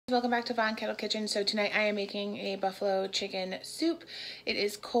Welcome back to Von Kettle Kitchen. So tonight I am making a buffalo chicken soup. It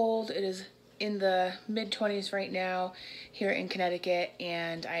is cold. It is in the mid-20s right now here in Connecticut,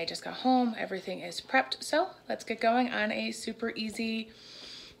 and I just got home. Everything is prepped. So let's get going on a super easy,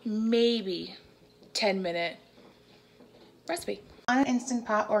 maybe 10-minute recipe. On an Instant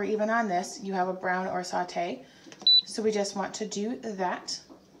Pot, or even on this, you have a brown or saute. So we just want to do that.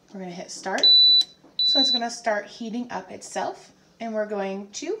 We're gonna hit start. So it's gonna start heating up itself, and we're going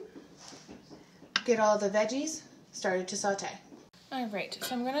to get all the veggies started to saute. All right,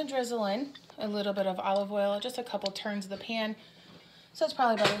 so I'm gonna drizzle in a little bit of olive oil, just a couple turns of the pan. So it's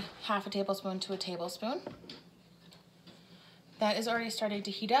probably about half a tablespoon to a tablespoon. That is already starting to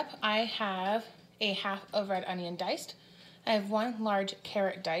heat up. I have a half of red onion diced. I have one large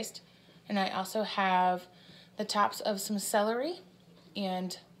carrot diced, and I also have the tops of some celery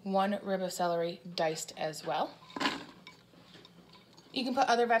and one rib of celery diced as well. You can put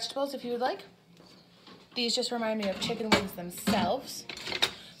other vegetables if you would like. These just remind me of chicken wings themselves,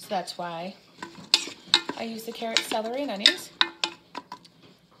 so that's why I use the carrot, celery, and onions.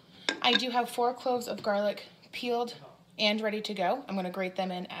 I do have 4 cloves of garlic peeled and ready to go. I'm gonna grate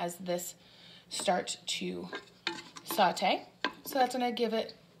them in as this starts to saute. So that's gonna give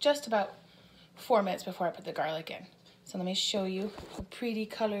it just about 4 minutes before I put the garlic in. So let me show you how pretty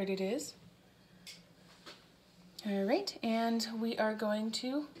colored it is. All right, and we are going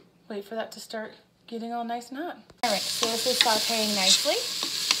to wait for that to start getting all nice and hot. All right, so this is sauteing nicely.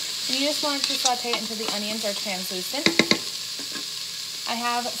 You just want to saute it until the onions are translucent. I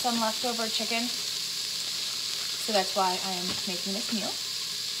have some leftover chicken, so that's why I am making this meal.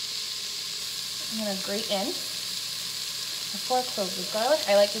 I'm gonna grate in 4 cloves of garlic.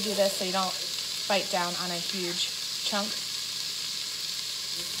 I like to do this so you don't bite down on a huge chunk.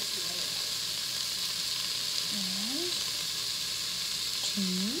 And 2.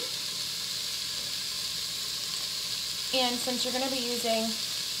 And since you're going to be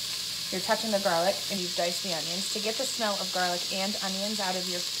you're touching the garlic and you've diced the onions, to get the smell of garlic and onions out of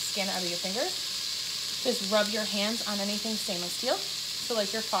your skin, out of your fingers, just rub your hands on anything stainless steel. So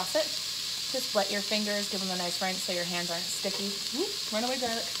like your faucet, just wet your fingers, give them a nice rinse so your hands aren't sticky. Run away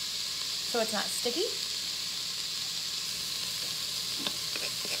garlic. So it's not sticky.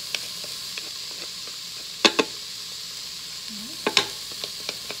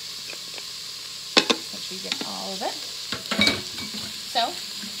 Make sure you get all of it. So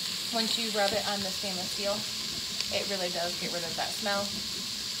once you rub it on the stainless steel, it really does get rid of that smell.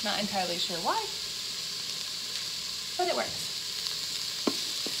 Not entirely sure why, but it works.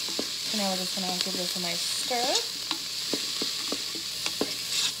 So now we're just gonna give this a nice stir.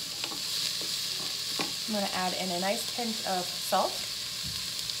 I'm gonna add in a nice pinch of salt.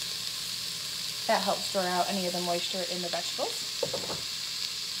 That helps draw out any of the moisture in the vegetables.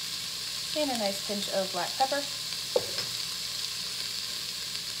 And a nice pinch of black pepper.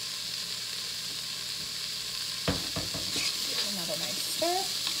 Another nice stir.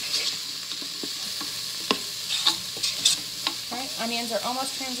 All right, onions are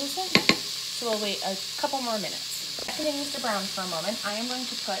almost translucent, so we'll wait a couple more minutes. After they used to brown for a moment, I am going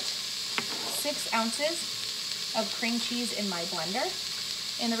to put 6 ounces of cream cheese in my blender.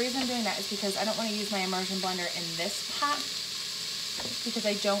 And the reason I'm doing that is because I don't want to use my immersion blender in this pot, because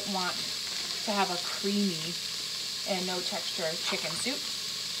I don't want to have a creamy and no texture chicken soup,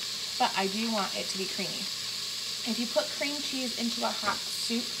 but I do want it to be creamy. If you put cream cheese into a hot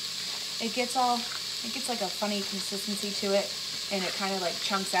soup, it gets like a funny consistency to it, and it kind of like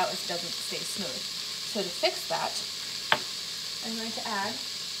chunks out, it doesn't stay smooth. So to fix that, I'm going to add,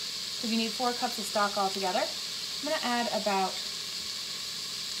 because you need 4 cups of stock altogether, I'm going to add about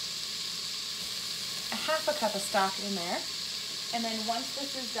a half a cup of stock in there. And then once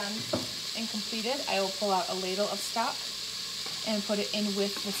this is done and completed, I will pull out a ladle of stock and put it in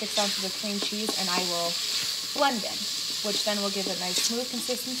with the 6 ounces of cream cheese, and I will blend it, which then will give it a nice smooth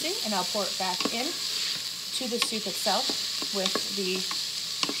consistency, and I'll pour it back in to the soup itself with the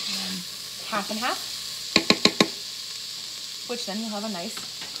half and half, which then you'll have a nice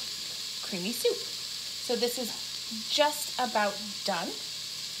creamy soup. So this is just about done.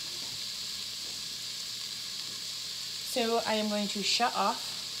 So I am going to shut off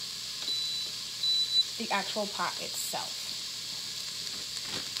the actual pot itself.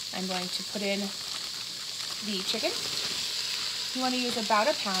 I'm going to put in the chicken. You want to use about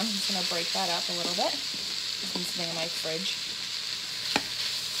a pound. I'm just going to break that up a little bit. It's been sitting in my fridge.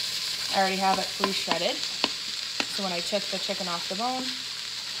 I already have it pre-shredded. So when I took the chicken off the bone,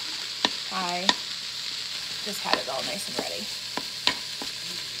 I just had it all nice and ready.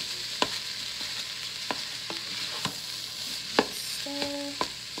 Stir.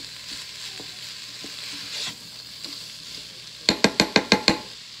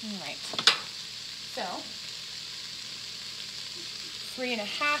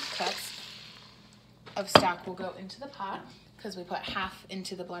 3½ cups of stock will go into the pot because we put half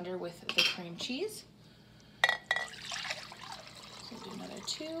into the blender with the cream cheese. So we'll do another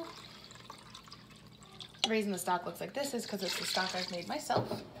 2. The reason the stock looks like this is because it's the stock I've made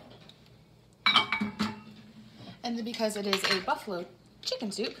myself. And then because it is a buffalo chicken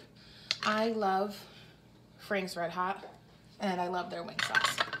soup, I love Frank's Red Hot and I love their wing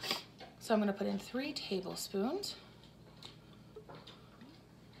sauce. So I'm gonna put in 3 tablespoons.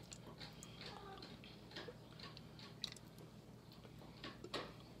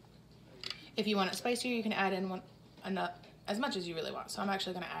 If you want it spicier, you can add in as much as you really want. So I'm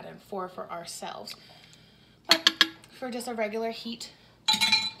actually gonna add in 4 for ourselves. But for just a regular heat,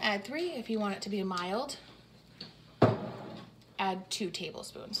 add 3. If you want it to be mild, add 2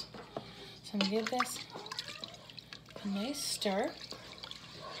 tablespoons. So I'm gonna give this a nice stir.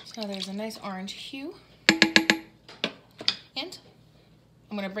 So there's a nice orange hue. And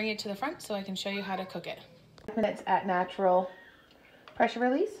I'm gonna bring it to the front so I can show you how to cook it. Minutes at natural pressure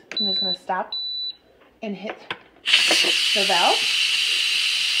release. I'm just gonna stop and hit the valve.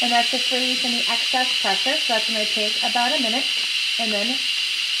 And that's just releasing the excess pressure. So that's gonna take about a minute. And then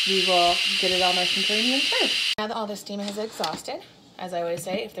we will get it all nice and creamy and served. Now that all the steam has exhausted, as I always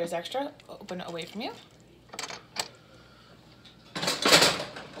say, if there's extra, open it away from you.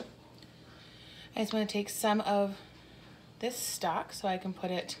 I just want to take some of this stock so I can put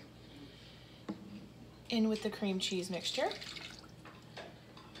it in with the cream cheese mixture.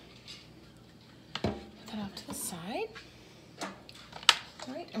 Put that off to the side.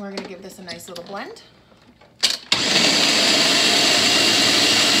 All right, and we're going to give this a nice little blend.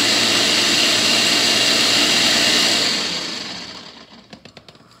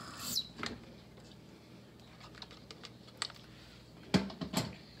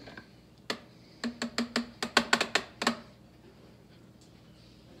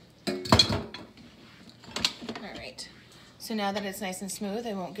 So now that it's nice and smooth,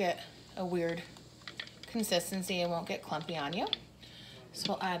 it won't get a weird consistency, it won't get clumpy on you.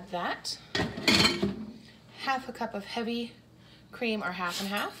 So we'll add that. 1/2 cup of heavy cream or 1/2 and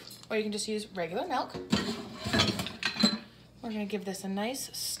 1/2, or you can just use regular milk. We're gonna give this a nice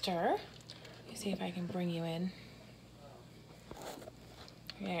stir. Let me see if I can bring you in.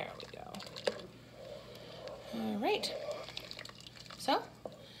 There we go. All right. So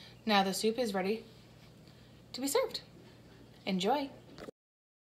now the soup is ready to be served. Enjoy.